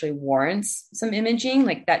that actually warrants some imaging,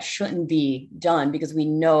 like that shouldn't be done because we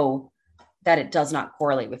know that it does not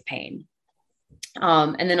correlate with pain.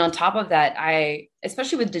 And then on top of that,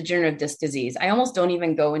 especially with degenerative disc disease, I almost don't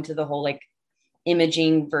even go into the whole like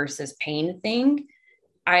imaging versus pain thing.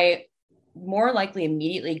 I more likely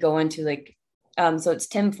immediately go into like, so it's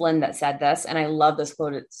Tim Flynn that said this, and I love this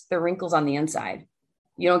quote. It's the wrinkles on the inside.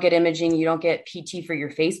 You don't get imaging, you don't get PT for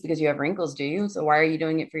your face because you have wrinkles, do you? So why are you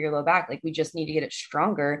doing it for your low back? Like, we just need to get it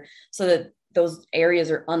stronger so that those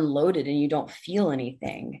areas are unloaded and you don't feel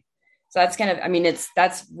anything. So that's kind of, I mean,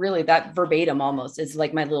 that's really that verbatim almost is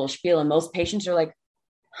like my little spiel. And most patients are like,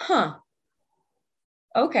 huh,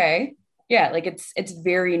 okay. Yeah. Like it's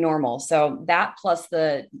very normal. So that plus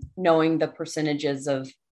the knowing the percentages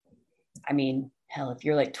of, I mean, hell, if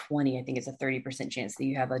you're like 20, I think it's a 30% chance that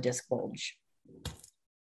you have a disc bulge.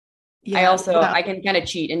 Yeah, I can kind of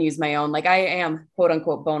cheat and use my own, like I am quote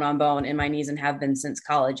unquote bone on bone in my knees and have been since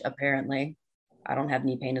college. Apparently I don't have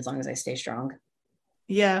knee pain as long as I stay strong.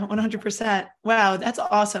 Yeah, 100%. Wow, that's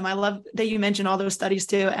awesome. I love that you mentioned all those studies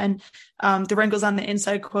too. And the wrinkles on the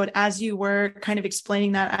inside quote, as you were kind of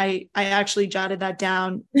explaining that, I actually jotted that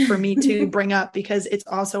down for me to bring up because it's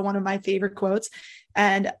also one of my favorite quotes.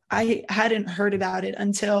 And I hadn't heard about it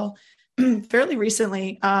until fairly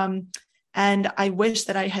recently. And I wish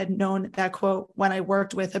that I had known that quote when I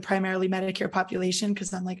worked with a primarily Medicare population,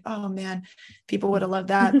 because I'm like, oh man, people would have loved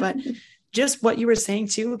that. But just what you were saying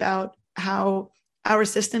too about how our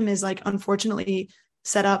system is like, unfortunately,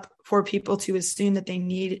 set up for people to assume that they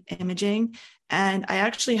need imaging. And I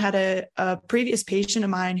actually had a previous patient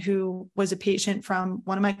of mine who was a patient from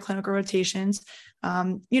one of my clinical rotations,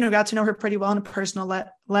 got to know her pretty well on a personal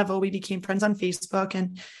level. We became friends on Facebook,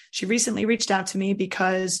 and she recently reached out to me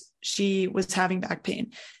because she was having back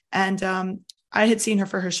pain. And I had seen her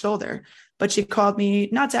for her shoulder, but she called me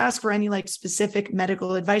not to ask for any like specific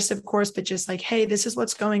medical advice, of course, but just like, hey, this is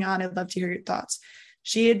what's going on. I'd love to hear your thoughts.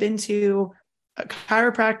 She had been to a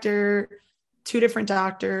chiropractor, 2 different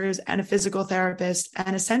doctors, and a physical therapist.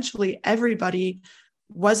 And essentially everybody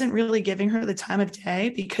wasn't really giving her the time of day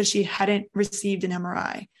because she hadn't received an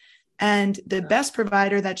MRI. And the best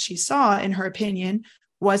provider that she saw, in her opinion,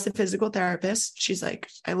 was the physical therapist. She's like,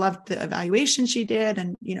 I loved the evaluation she did.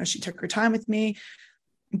 And, she took her time with me,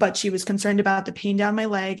 but she was concerned about the pain down my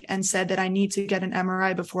leg and said that I need to get an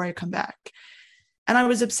MRI before I come back. And I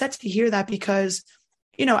was upset to hear that because,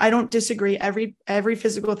 I don't disagree. Every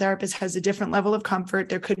physical therapist has a different level of comfort.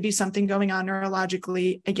 There could be something going on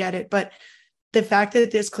neurologically. I get it. But the fact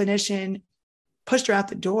that this clinician pushed her out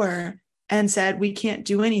the door and said, we can't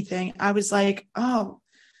do anything, I was like, oh,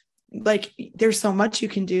 like there's so much you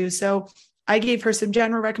can do. So I gave her some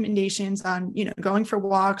general recommendations on, going for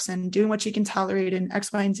walks and doing what she can tolerate and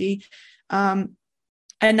X, Y, and Z.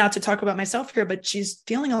 And not to talk about myself here, but she's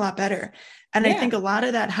feeling a lot better. And I think a lot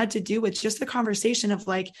of that had to do with just the conversation of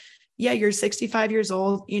like, yeah, you're 65 years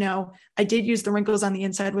old. I did use the wrinkles on the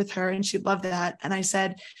inside with her and she loved that. And I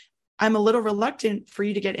said, I'm a little reluctant for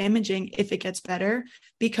you to get imaging if it gets better,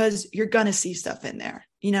 because you're going to see stuff in there.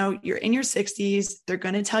 You're in your 60s. They're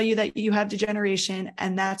going to tell you that you have degeneration,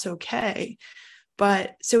 and that's okay.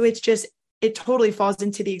 But so it totally falls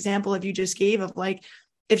into the example of you just gave of like,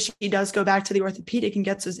 if she does go back to the orthopedic and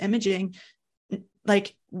gets those imaging,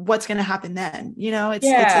 like what's going to happen then? It's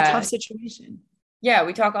a tough situation. Yeah.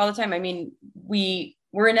 We talk all the time. I mean,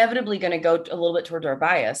 we're inevitably going to go a little bit towards our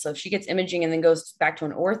bias. So if she gets imaging and then goes back to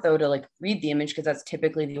an ortho to like read the image, because that's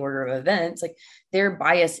typically the order of events, like their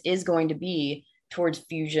bias is going to be towards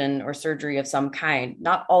fusion or surgery of some kind.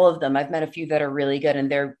 Not all of them. I've met a few that are really good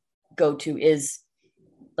and their go-to is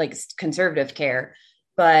like conservative care.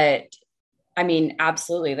 But I mean,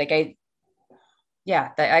 absolutely. Like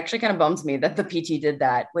that actually kind of bums me that the PT did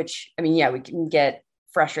that, which, I mean, yeah, we can get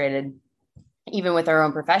frustrated even with our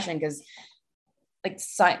own profession, because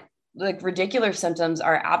like radicular symptoms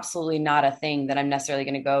are absolutely not a thing that I'm necessarily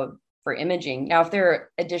going to go for imaging. Now, if there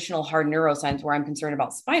are additional hard neuroscience where I'm concerned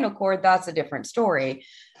about spinal cord, that's a different story.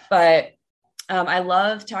 But I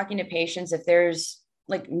love talking to patients if there's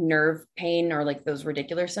like nerve pain or like those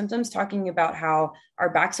radicular symptoms, talking about how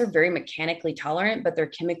our backs are very mechanically tolerant, but they're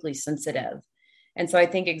chemically sensitive. And so I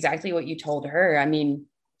think exactly what you told her. I mean,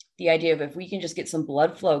 the idea of if we can just get some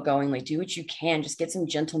blood flow going, like do what you can, just get some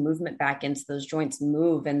gentle movement back into those joints,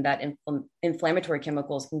 move, and that inflammatory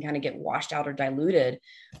chemicals can kind of get washed out or diluted.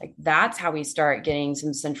 Like that's how we start getting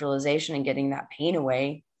some centralization and getting that pain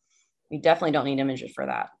away. We definitely don't need images for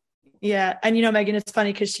that. Yeah. And, Megan, it's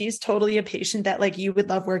funny because she's totally a patient that like you would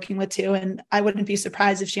love working with too. And I wouldn't be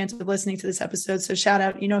surprised if she ends up listening to this episode. So shout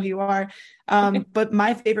out, who you are. But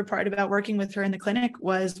my favorite part about working with her in the clinic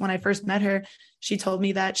was when I first met her, she told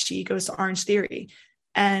me that she goes to Orange Theory.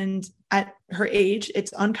 And at her age,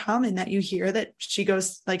 it's uncommon that you hear that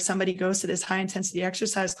somebody goes to this high intensity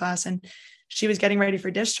exercise class, and she was getting ready for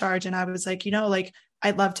discharge. And I was like,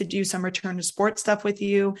 I'd love to do some return to sports stuff with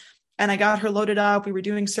you. And I got her loaded up. We were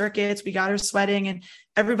doing circuits. We got her sweating, and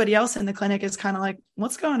everybody else in the clinic is kind of like,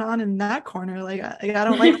 what's going on in that corner? Like, I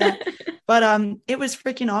don't like that. But it was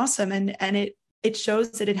freaking awesome. And it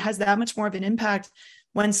shows that it has that much more of an impact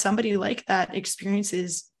when somebody like that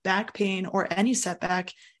experiences back pain or any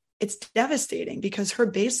setback. It's devastating because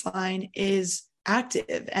her baseline is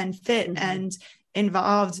active and fit and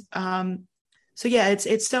involved. So yeah,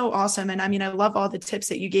 it's so awesome. And I mean, I love all the tips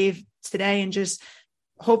that you gave today, and just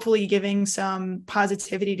hopefully giving some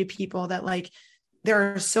positivity to people that like,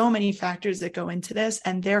 there are so many factors that go into this,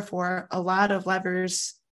 and therefore a lot of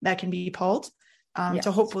levers that can be pulled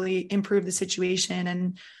to hopefully improve the situation.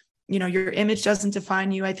 And, your image doesn't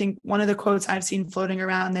define you. I think one of the quotes I've seen floating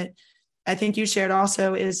around that I think you shared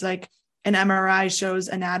also is like, an MRI shows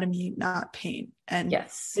anatomy, not pain. And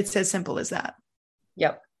it's as simple as that.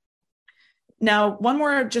 Yep. Now, one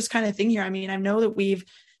more just kind of thing here. I mean, I know that we've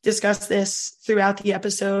discussed this throughout the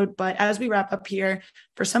episode, but as we wrap up here,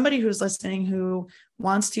 for somebody who's listening who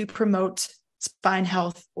wants to promote spine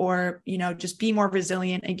health or, just be more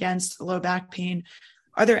resilient against low back pain,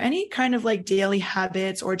 are there any kind of like daily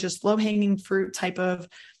habits or just low hanging fruit type of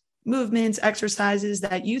movements, exercises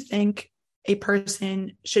that you think a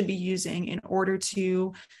person should be using in order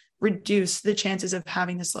to reduce the chances of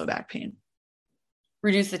having this low back pain?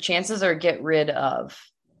 Reduce the chances or get rid of?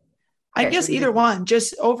 I guess either one,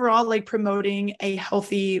 just overall, like promoting a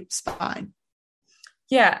healthy spine.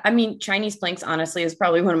 Yeah. I mean, Chinese planks, honestly, is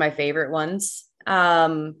probably one of my favorite ones.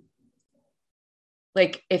 Like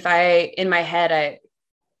if in my head,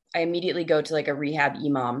 I immediately go to like a rehab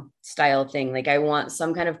EMOM style thing. Like I want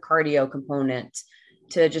some kind of cardio component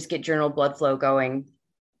to just get general blood flow going.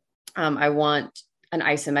 I want an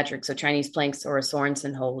isometric, so Chinese planks or a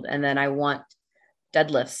Sorensen hold. And then I want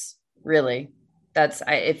deadlifts, really.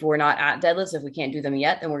 If we're not at deadlifts, if we can't do them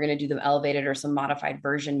yet, then we're going to do them elevated or some modified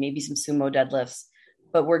version, maybe some sumo deadlifts,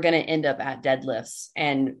 but we're going to end up at deadlifts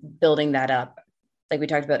and building that up. Like we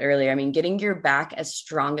talked about earlier, I mean, getting your back as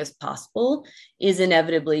strong as possible is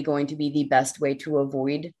inevitably going to be the best way to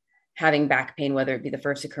avoid having back pain, whether it be the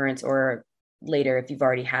first occurrence or later, if you've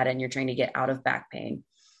already had it and you're trying to get out of back pain.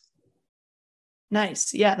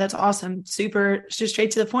 Nice. Yeah, that's awesome. Super, just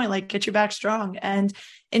straight to the point, like get your back strong. And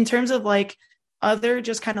in terms of like other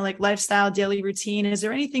just kind of like lifestyle daily routine, is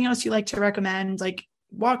there anything else you like to recommend, like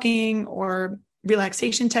walking or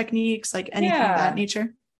relaxation techniques, like anything of that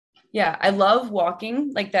nature? Yeah, I love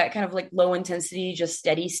walking, like that kind of like low intensity, just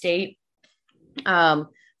steady state.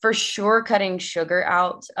 For sure, cutting sugar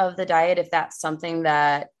out of the diet if that's something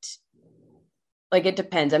that, like, it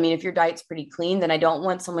depends. I mean, if your diet's pretty clean, then I don't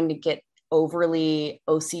want someone to get overly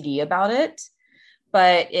OCD about it.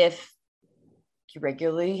 But if you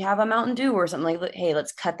regularly have a Mountain Dew or something, like, hey,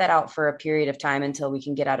 let's cut that out for a period of time until we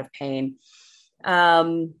can get out of pain.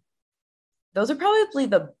 Those are probably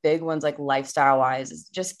the big ones, like lifestyle wise, is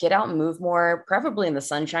just get out and move more, preferably in the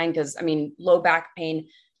sunshine. Cause I mean, low back pain,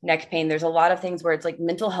 neck pain, there's a lot of things where it's like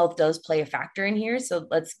mental health does play a factor in here. So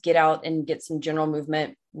let's get out and get some general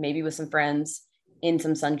movement, maybe with some friends in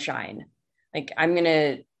some sunshine. Like, I'm going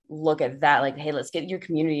to look at that. Like, hey, let's get your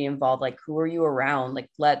community involved. Like, who are you around? Like,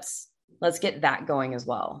 let's get that going as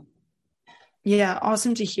well. Yeah.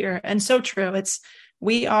 Awesome to hear. And so true.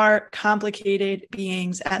 We are complicated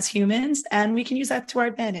beings as humans, and we can use that to our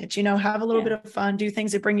advantage, have a little bit of fun, do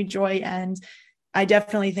things that bring you joy. And I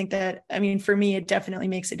definitely think that, I mean, for me, it definitely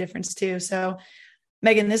makes a difference too. So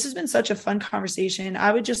Megan, this has been such a fun conversation.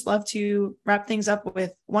 I would just love to wrap things up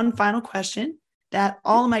with one final question that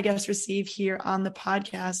all of my guests receive here on the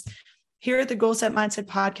podcast. Here at the Goal Set Mindset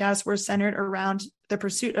podcast, we're centered around the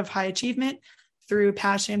pursuit of high achievement through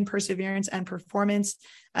passion, perseverance, and performance.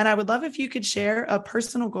 And I would love if you could share a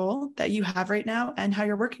personal goal that you have right now and how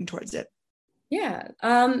you're working towards it. Yeah.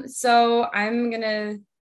 So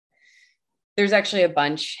there's actually a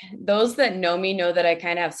bunch. Those that know me know that I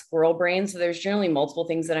kind of have squirrel brain. So there's generally multiple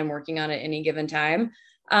things that I'm working on at any given time.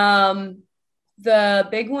 The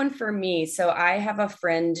big one for me, so I have a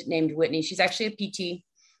friend named Whitney. She's actually a PT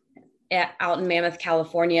out in Mammoth,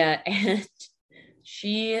 California. And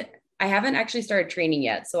I haven't actually started training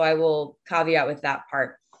yet. So I will caveat with that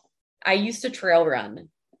part. I used to trail run.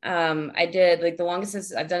 I did, like, the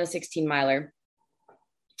longest I've done a 16 miler.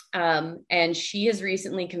 And she has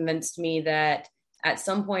recently convinced me that at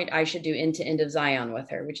some point I should do End to End of Zion with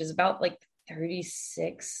her, which is about like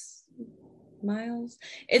 36 miles.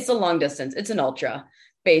 It's a long distance. It's an ultra,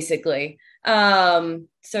 basically. So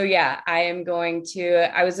yeah, I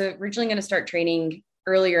was originally going to start training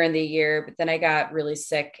earlier in the year, but then I got really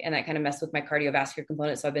sick and that kind of messed with my cardiovascular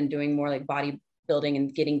component. So I've been doing more like bodybuilding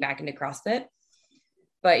and getting back into CrossFit.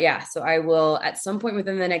 But yeah, so I will at some point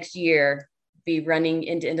within the next year be running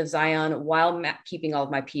into End of Zion while keeping all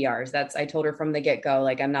of my PRs. I told her from the get-go,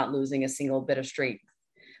 like, I'm not losing a single bit of strength.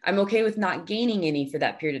 I'm okay with not gaining any for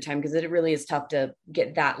that period of time, because it really is tough to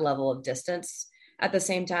get that level of distance at the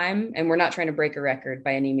same time. And we're not trying to break a record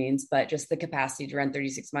by any means, but just the capacity to run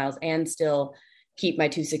 36 miles and still keep my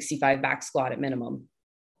 265 back squat at minimum.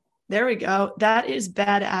 There we go. That is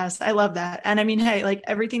badass. I love that. And I mean, hey, like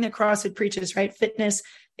everything that CrossFit preaches, right? Fitness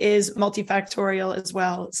is multifactorial as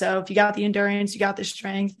well. So if you got the endurance, you got the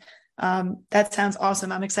strength, that sounds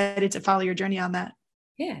awesome. I'm excited to follow your journey on that.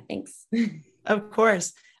 Yeah, thanks. Of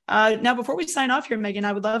course. Now, before we sign off here, Megan,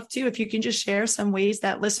 I would love to, if you can just share some ways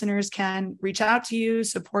that listeners can reach out to you,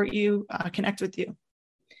 support you, connect with you.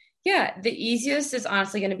 Yeah, the easiest is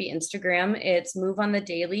honestly going to be Instagram. It's Move on the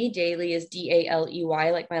Daily. Daily is Daley,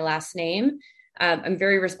 like my last name. I'm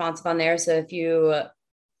very responsive on there. So if you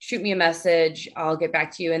shoot me a message, I'll get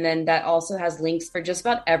back to you. And then that also has links for just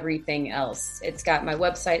about everything else. It's got my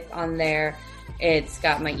website on there. It's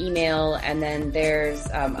got my email. And then there's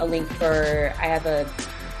a link I have a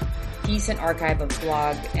decent archive of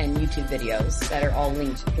blog and YouTube videos that are all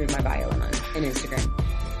linked through my bio and Instagram.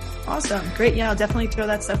 Awesome. Great. Yeah, I'll definitely throw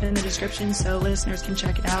that stuff in the description so listeners can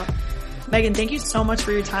check it out. Megan, thank you so much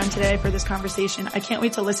for your time today for this conversation. I can't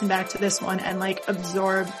wait to listen back to this one and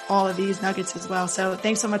absorb all of these nuggets as well. So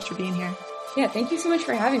thanks so much for being here. Yeah, thank you so much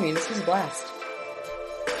for having me. This was a blast.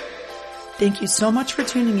 Thank you so much for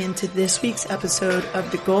tuning in to this week's episode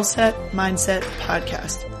of the Goal Set Mindset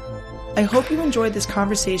podcast. I hope you enjoyed this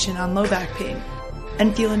conversation on low back pain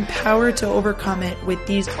and feel empowered to overcome it with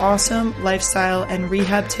these awesome lifestyle and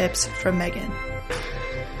rehab tips from Megan.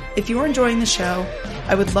 If you're enjoying the show,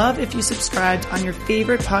 I would love if you subscribed on your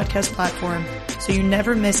favorite podcast platform so you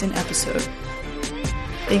never miss an episode.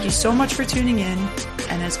 Thank you so much for tuning in,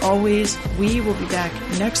 and as always, we will be back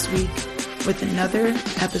next week with another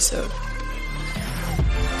episode.